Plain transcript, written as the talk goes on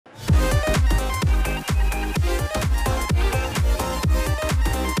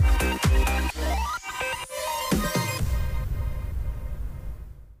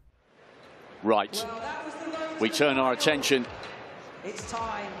Right, we turn our attention to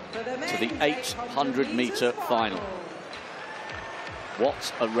the 800-meter final.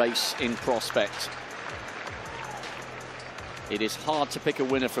 What a race in prospect. It is hard to pick a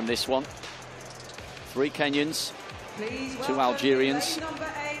winner from this one. 3 Kenyans, 2 Algerians.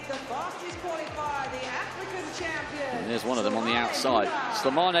 And there's one of them on the outside,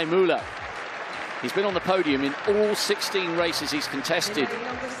 Slimane Moula. He's been on the podium in all 16 races he's contested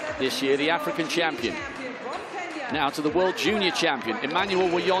this year, the African champion. Now to the world junior champion, Emmanuel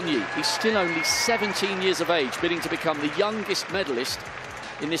Wanyonyi. He's still only 17 years of age, bidding to become the youngest medalist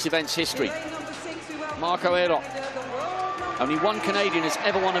in this event's history. Marco Ayrope. Only 1 Canadian has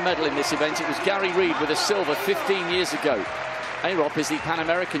ever won a medal in this event. It was Gary Reid with a silver 15 years ago. Ayrope is the Pan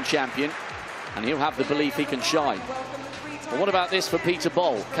American champion, and he'll have the belief he can shine. But what about this for Peter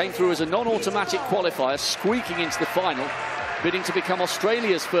Bol? Came through as a non-automatic qualifier, squeaking into the final, bidding to become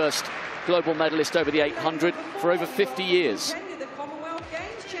Australia's first global medalist over the 800 for over 50 years.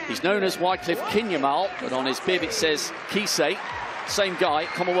 He's known as Wycliffe Kinyamal, but on his bib it says Kisei. Same guy,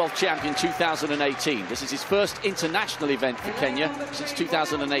 Commonwealth champion 2018. This is his first international event for Kenya since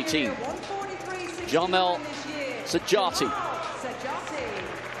 2018. Jamel Sajati.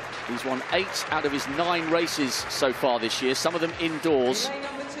 He's won 8 out of his 9 races so far this year, some of them indoors.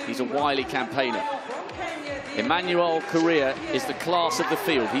 He's a wily campaigner. Emmanuel Korea is the class of the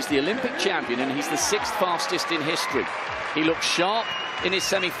field. He's the Olympic champion and he's the 6th fastest in history. He looks sharp in his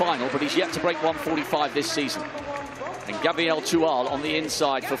semi-final, but he's yet to break 1:45 this season. And Gabriel Toual on the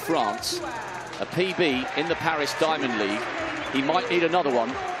inside for France, a PB in the Paris Diamond League. He might need another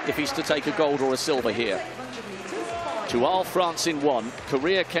one if he's to take a gold or a silver here. Toual, France in 1,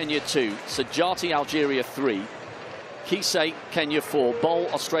 Korea, Kenya 2, Sajati, Algeria 3, Kisei, Kenya 4, Bol,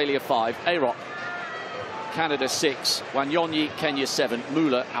 Australia 5, Ayrope, Canada 6, Wanyonyi, Kenya 7,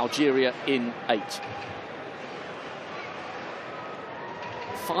 Moula, Algeria in 8.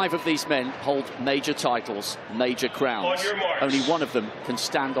 5 of these men hold major titles, major crowns. Only one of them can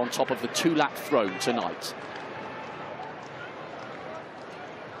stand on top of the 2-lap throne tonight.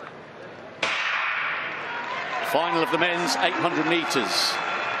 Final of the men's 800 meters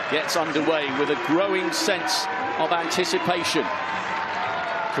gets underway with a growing sense of anticipation.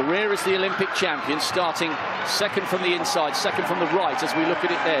 Korea is the Olympic champion, starting second from the inside, second from the right, as we look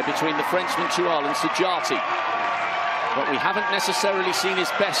at it there, between the Frenchman Toual and Sajati. But we haven't necessarily seen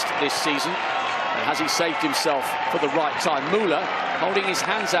his best this season. And has he saved himself for the right time? Moula holding his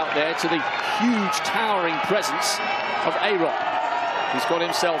hands out there to the huge, towering presence of Ayrope. He's got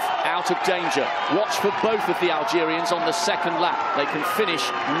himself out of danger. Watch for both of the Algerians on the second lap. They can finish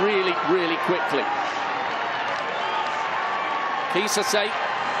really, really quickly. Kisase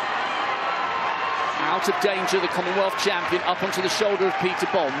out of danger, the Commonwealth champion, up onto the shoulder of Peter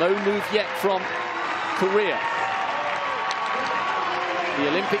Bol. No move yet from Korea. The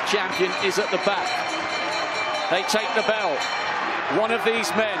Olympic champion is at the back. They take the bell. One of these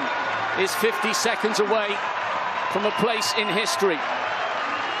men is 50 seconds away from a place in history.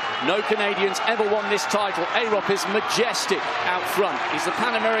 No Canadians ever won this title. Ayrope is majestic out front. He's the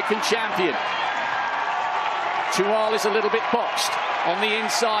Pan American champion. Toual is a little bit boxed on the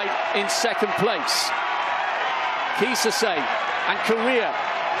inside in second place. Kisase and Korea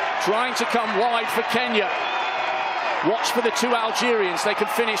trying to come wide for Kenya. Watch for the 2 Algerians. They can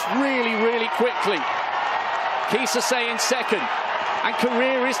finish really, really quickly. Kisase in second. And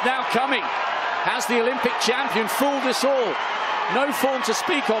Korea is now coming. Has the Olympic champion fooled us all? No form to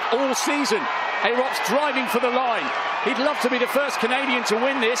speak of all season. Ayrope's driving for the line. He'd love to be the first Canadian to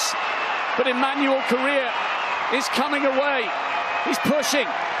win this. But Emmanuel Korea is coming away. He's pushing.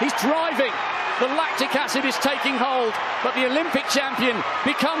 He's driving. The lactic acid is taking hold, but the Olympic champion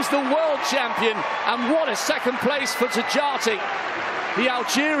becomes the world champion. And what a second place for Sajati. The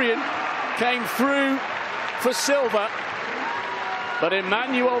Algerian came through for silver, but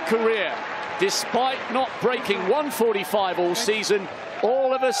Emmanuel Korea, despite not breaking 1:45 all season,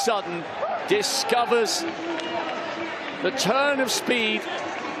 all of a sudden discovers the turn of speed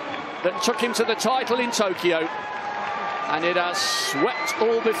that took him to the title in Tokyo. And it has swept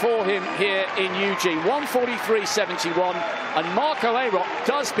all before him here in Eugene. 1:43.71, and Marco Ayrope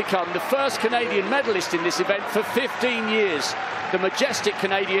does become the first Canadian medalist in this event for 15 years. The majestic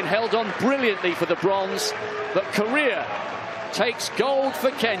Canadian held on brilliantly for the bronze, but Korea takes gold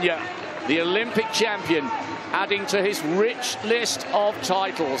for Kenya, the Olympic champion, adding to his rich list of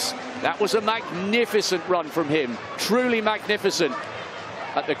titles. That was a magnificent run from him, truly magnificent.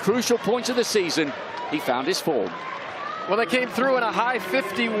 At the crucial point of the season, he found his form. Well, they came through in a high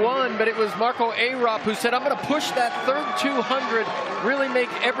 51, but it was Marco Arop who said, I'm going to push that third 200, really make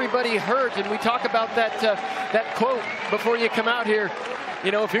everybody hurt. And we talk about that, that quote before you come out here.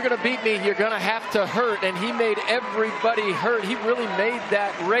 You know, if you're going to beat me, you're going to have to hurt. And he made everybody hurt. He really made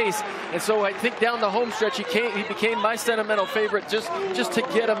that race. And so I think down the home stretch, he became my sentimental favorite just to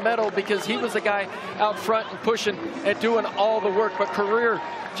get a medal, because he was the guy out front and pushing and doing all the work. But Korir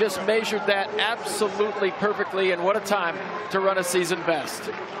just measured that absolutely perfectly. And what a time to run a season best.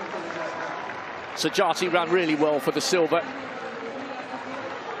 Sajati ran really well for the silver.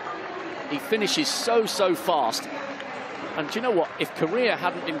 He finishes so fast. And do you know what? If Korir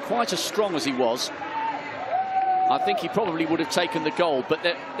hadn't been quite as strong as he was, I think he probably would have taken the gold. But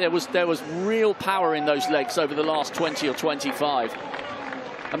there was real power in those legs over the last 20 or 25.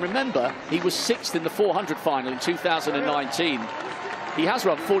 And remember, he was 6th in the 400 final in 2019. He has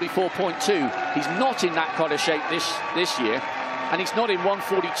run 44.2. He's not in that kind of shape this year. And he's not in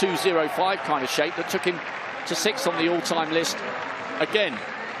 142.05 kind of shape that took him to 6th on the all-time list again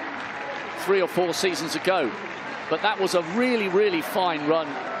 3 or 4 seasons ago. But that was a really fine run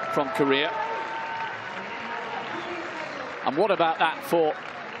from Korir. And what about that for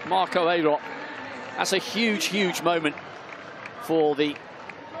Marco Arop? That's a huge moment for the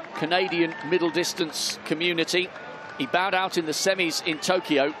Canadian middle distance community. He bowed out in the semis in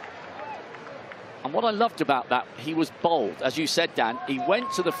Tokyo. And what I loved about that, he was bold. As you said, Dan, he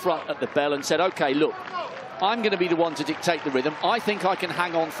went to the front at the bell and said, OK, look, I'm going to be the one to dictate the rhythm. I think I can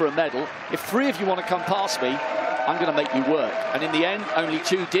hang on for a medal. If 3 of you want to come past me, I'm going to make you work. And in the end, only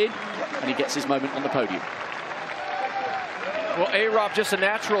 2 did, and he gets his moment on the podium. Well, Arop, just a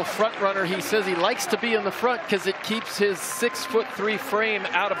natural front runner. He says he likes to be in the front because it keeps his 6'3" frame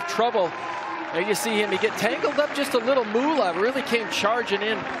out of trouble. There you see him. He get tangled up just a little. Mula really came charging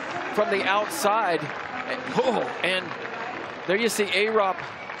in from the outside. And there you see Arop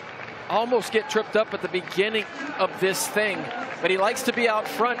almost get tripped up at the beginning of this thing. But he likes to be out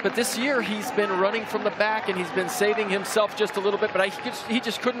front. But this year he's been running from the back and he's been saving himself just a little bit. But he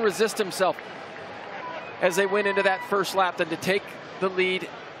just couldn't resist himself as they went into that first lap, and to take the lead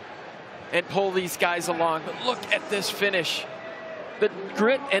and pull these guys along. But look at this finish. The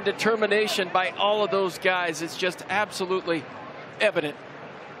grit and determination by all of those guys is just absolutely evident.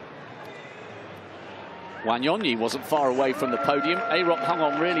 Wanyonyi wasn't far away from the podium. Arop hung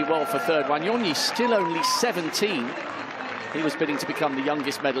on really well for third. Wanyonyi still only 17. He was bidding to become the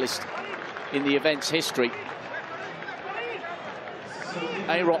youngest medalist in the event's history.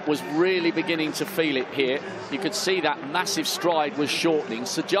 Arop was really beginning to feel it here. You could see that massive stride was shortening.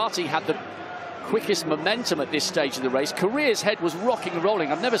 Sajati had the quickest momentum at this stage of the race. Korir's head was rocking and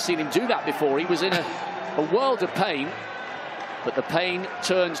rolling. I've never seen him do that before. He was in a world of pain. But the pain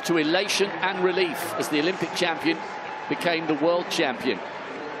turned to elation and relief as the Olympic champion became the world champion.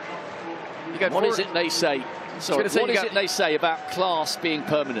 What is it they say? Sorry, what is it they say about class being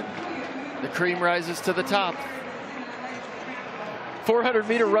permanent? The cream rises to the top.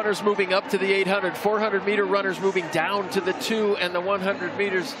 400-meter runners moving up to the 800. 400-meter runners moving down to the 2 and the 100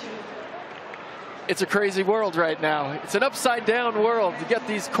 meters. It's a crazy world right now. It's an upside-down world. You get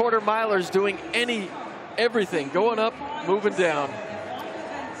these quarter-milers doing everything, going up, moving down.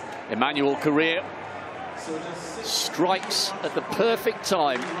 Emmanuel Korir strikes at the perfect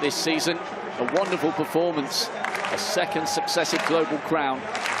time this season. A wonderful performance, a second successive global crown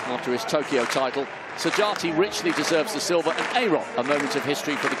after his Tokyo title. Sajati richly deserves the silver, and Arop a moment of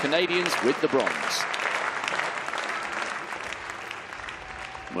history for the Canadians with the bronze.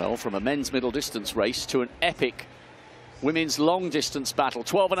 Well, from a men's middle distance race to an epic women's long distance battle.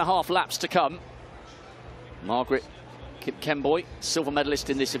 12.5 laps to come. Margaret Kipkemboi, silver medalist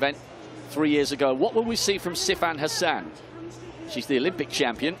in this event 3 years ago. What will we see from Sifan Hassan? She's the Olympic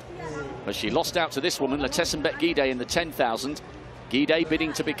champion, but she lost out to this woman, Letesenbet Gidey, in the 10,000. Gidey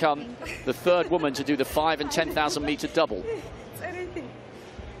bidding to become the 3rd woman to do the 5 and 10,000 meter double.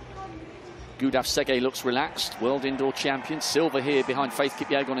 Gudaf Sege looks relaxed, world indoor champion. Silver here behind Faith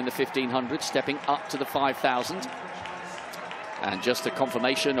Kipyegon in the 1,500, stepping up to the 5,000. And just a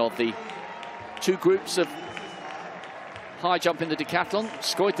confirmation of the 2 groups of high jump in the decathlon.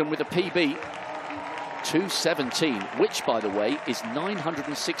 Scoyton with a PB, 2:17, which, by the way, is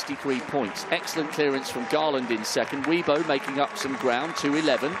 963 points. Excellent clearance from Garland in second. Weibo making up some ground,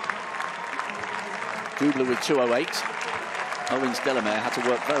 2:11. Dubler with 2:08. Owens Delamere had to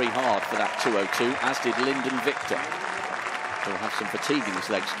work very hard for that 2:02, as did Lyndon Victor. He'll have some fatigue in his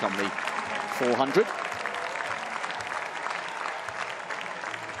legs come the 400.